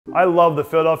I love the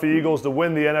Philadelphia Eagles to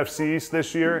win the NFC East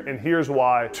this year, and here's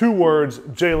why. 2 words,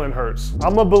 Jalen Hurts.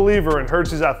 I'm a believer in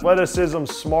Hurts' athleticism,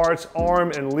 smarts,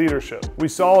 arm, and leadership. We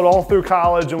saw it all through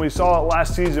college, and we saw it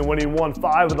last season when he won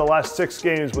 5 of the last 6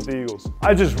 games with the Eagles.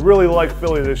 I just really like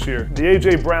Philly this year. The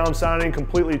A.J. Brown signing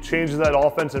completely changes that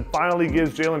offense and finally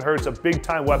gives Jalen Hurts a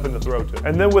big-time weapon to throw to.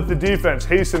 And then with the defense,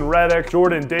 Hasten Reddick,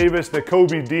 Jordan Davis,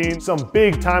 Nakobe Dean, some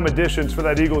big-time additions for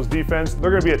that Eagles defense.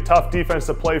 They're going to be a tough defense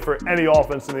to play for any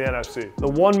offense in the NFC. The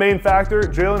one main factor,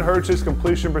 Jalen Hurts'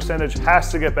 completion percentage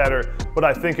has to get better, but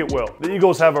I think it will. The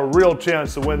Eagles have a real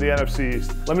chance to win the NFC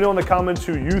East. Let me know in the comments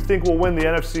who you think will win the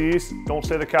NFC East. Don't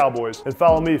say the Cowboys. And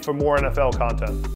follow me for more NFL content.